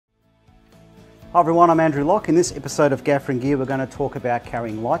Hi everyone, I'm Andrew Locke. In this episode of Gaffer and Gear, we're going to talk about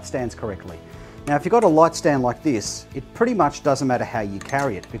carrying light stands correctly. Now, if you've got a light stand like this, it pretty much doesn't matter how you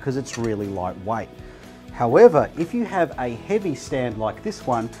carry it because it's really lightweight. However, if you have a heavy stand like this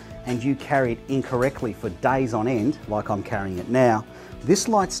one and you carry it incorrectly for days on end, like I'm carrying it now, this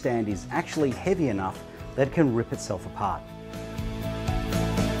light stand is actually heavy enough that it can rip itself apart.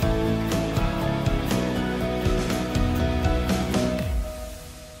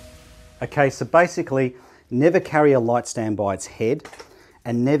 Okay, so basically, never carry a light stand by its head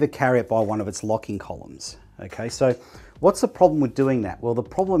and never carry it by one of its locking columns. Okay, so what's the problem with doing that? Well, the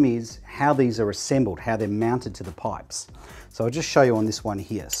problem is how these are assembled, how they're mounted to the pipes. So I'll just show you on this one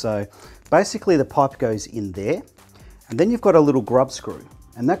here. So basically the pipe goes in there and then you've got a little grub screw,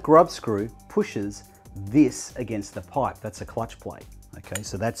 and that grub screw pushes this against the pipe. That's a clutch plate. Okay,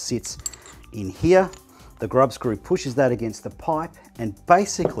 so that sits in here. The grub screw pushes that against the pipe, and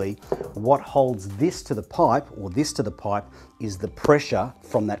basically what holds this to the pipe, or this to the pipe, is the pressure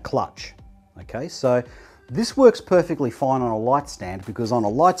from that clutch. Okay, so this works perfectly fine on a light stand because on a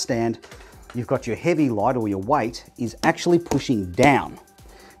light stand, you've got your heavy light, or your weight is actually pushing down.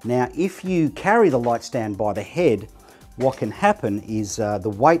 Now, if you carry the light stand by the head, what can happen is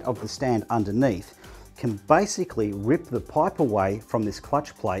the weight of the stand underneath can basically rip the pipe away from this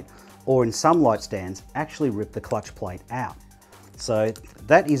clutch plate, or in some light stands, actually rip the clutch plate out. So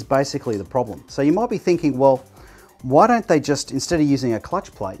that is basically the problem. So you might be thinking, well, why don't they just, instead of using a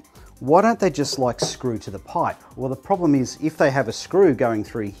clutch plate, why don't they just like screw to the pipe? Well, the problem is if they have a screw going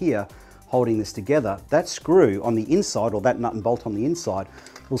through here, holding this together, that screw on the inside, or that nut and bolt on the inside,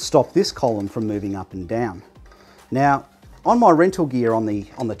 will stop this column from moving up and down. Now, on my rental gear on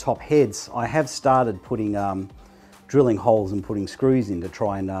the top heads, I have started putting drilling holes and putting screws in to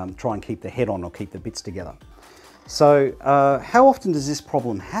try and keep the head on, or keep the bits together. So how often does this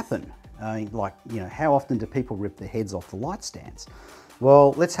problem happen? How often do people rip the heads off the light stands?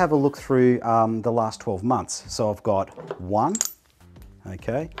 Well, let's have a look through the last 12 months. So I've got 1,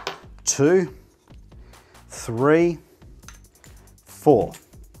 okay, 2, 3, 4.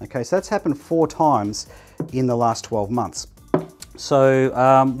 Okay, so that's happened 4 times in the last 12 months. So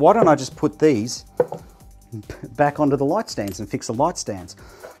why don't I just put these back onto the light stands and fix the light stands?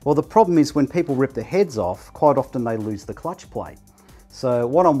 Well, the problem is when people rip the heads off, quite often they lose the clutch plate. So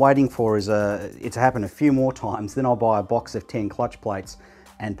what I'm waiting for is it to happen a few more times, then I'll buy a box of 10 clutch plates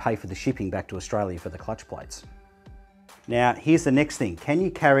and pay for the shipping back to Australia for the clutch plates. Now, here's the next thing. Can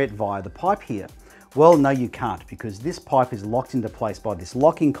you carry it via the pipe here? Well, no, you can't, because this pipe is locked into place by this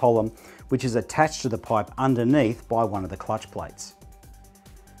locking column, which is attached to the pipe underneath by one of the clutch plates.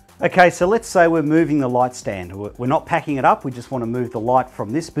 Okay, so let's say we're moving the light stand. We're not packing it up, we just want to move the light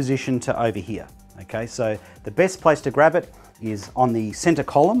from this position to over here. Okay, so the best place to grab it is on the center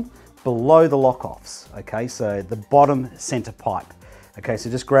column below the lock-offs. Okay, so the bottom center pipe. Okay, so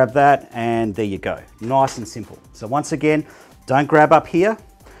just grab that and there you go. Nice and simple. So once again, don't grab up here,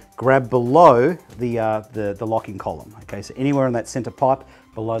 grab below the locking column. Okay, so anywhere in that center pipe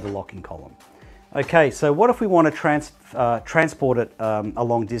below the locking column. Okay, so what if we want to transport it a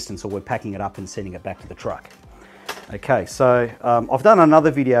long distance, or we're packing it up and sending it back to the truck? Okay, so I've done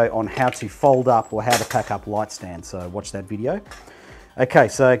another video on how to fold up or how to pack up light stands, so watch that video. Okay,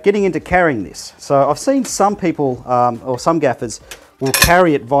 so getting into carrying this. So I've seen some people, or some gaffers, will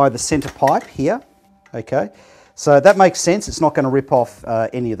carry it via the center pipe here. Okay, so that makes sense. It's not going to rip off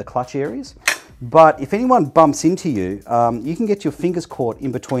any of the clutch areas. But if anyone bumps into you, you can get your fingers caught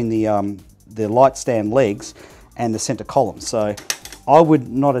in between the light stand legs and the center column. So I would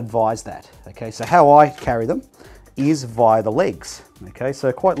not advise that. Okay, so how I carry them is via the legs. Okay,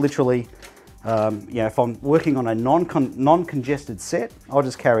 so quite literally, if I'm working on a non-congested set, I'll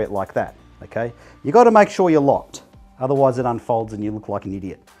just carry it like that. Okay, you got to make sure you're locked, otherwise it unfolds and you look like an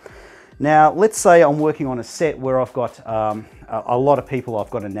idiot. Now, let's say I'm working on a set where I've got a lot of people I've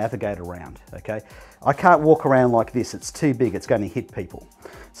got to navigate around. Okay, I can't walk around like this, it's too big, it's going to hit people.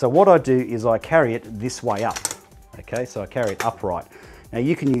 So what I do is I carry it this way up. Okay, so I carry it upright. Now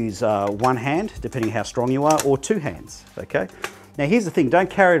you can use one hand, depending how strong you are, or 2 hands. Okay. Now here's the thing: don't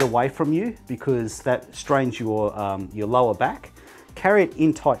carry it away from you because that strains your lower back. Carry it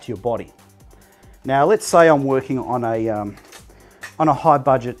in tight to your body. Now let's say I'm working on a high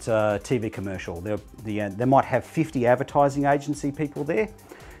budget TV commercial. They might have 50 advertising agency people there,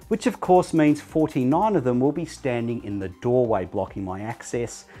 which of course means 49 of them will be standing in the doorway blocking my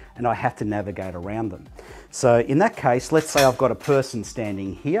access, and I have to navigate around them. So in that case, let's say I've got a person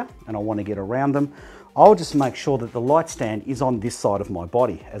standing here and I want to get around them. I'll just make sure that the light stand is on this side of my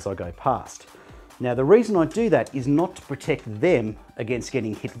body as I go past. Now the reason I do that is not to protect them against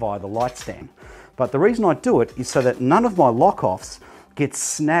getting hit via the light stand. But the reason I do it is so that none of my lock-offs get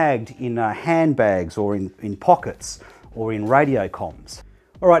snagged in handbags or in pockets or in radio comms.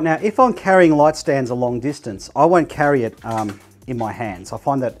 All right, now if I'm carrying light stands a long distance, I won't carry it in my hands. I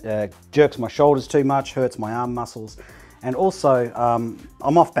find that jerks my shoulders too much, hurts my arm muscles, and also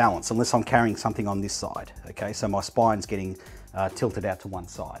I'm off balance unless I'm carrying something on this side, okay? So my spine's getting tilted out to one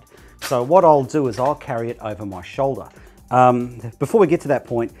side. So what I'll do is I'll carry it over my shoulder. Before we get to that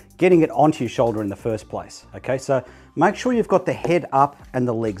point, getting it onto your shoulder in the first place, okay? So make sure you've got the head up and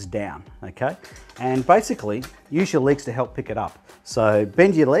the legs down, okay? And basically, use your legs to help pick it up. So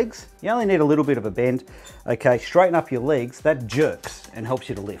bend your legs, you only need a little bit of a bend, okay? Straighten up your legs, that jerks and helps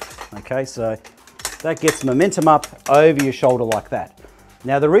you to lift, okay? So that gets momentum up over your shoulder like that.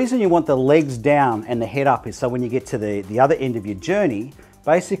 Now the reason you want the legs down and the head up is so when you get to the other end of your journey,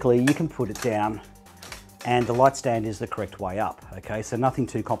 basically you can put it down and the light stand is the correct way up, okay? So nothing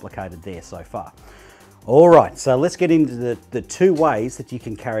too complicated there so far. All right, so let's get into the two ways that you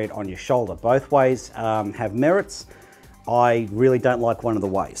can carry it on your shoulder. Both ways have merits. I really don't like one of the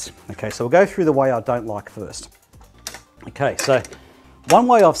ways. Okay, so we'll go through the way I don't like first. Okay, so one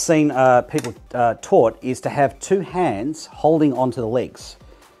way I've seen people taught is to have two hands holding onto the legs.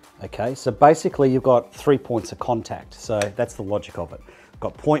 Okay, so basically you've got 3 points of contact. So that's the logic of it. I've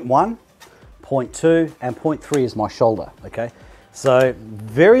got point 1, point 2, and point 3 is my shoulder, okay? So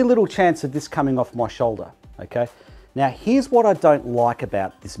very little chance of this coming off my shoulder, okay? Now here's what I don't like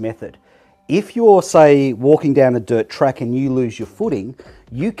about this method. If you're, say, walking down a dirt track and you lose your footing,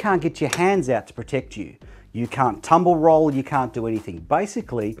 you can't get your hands out to protect you. You can't tumble roll, you can't do anything.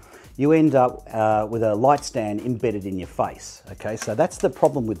 Basically, you end up with a light stand embedded in your face, okay? So that's the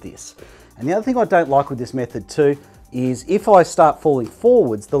problem with this. And the other thing I don't like with this method too is if I start falling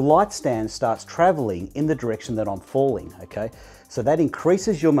forwards, the light stand starts traveling in the direction that I'm falling, okay? So that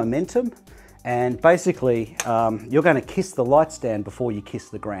increases your momentum and basically you're going to kiss the light stand before you kiss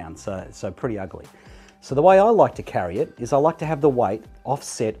the ground, so pretty ugly. So the way I like to carry it is I like to have the weight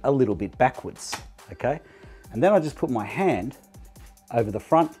offset a little bit backwards, okay? And then I just put my hand over the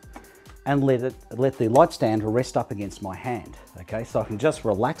front and let the light stand rest up against my hand, okay? So I can just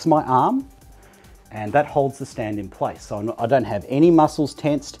relax my arm and that holds the stand in place. So I don't have any muscles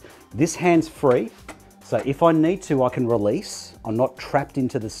tensed. This hand's free, so if I need to, I can release. I'm not trapped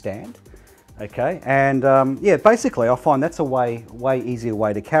into the stand. Okay, and yeah, basically I find that's a way easier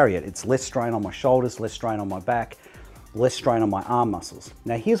way to carry it. It's less strain on my shoulders, less strain on my back, less strain on my arm muscles.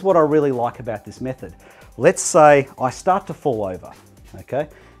 Now here's what I really like about this method. Let's say I start to fall over, okay?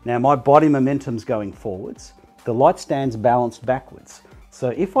 Now my body momentum's going forwards, the light stand's balanced backwards. So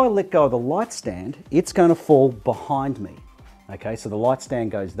if I let go of the light stand, it's going to fall behind me, okay? So the light stand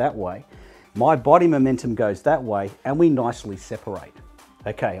goes that way, my body momentum goes that way, and we nicely separate.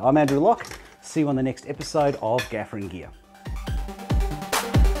 Okay, I'm Andrew Locke. See you on the next episode of Gaffer and Gear.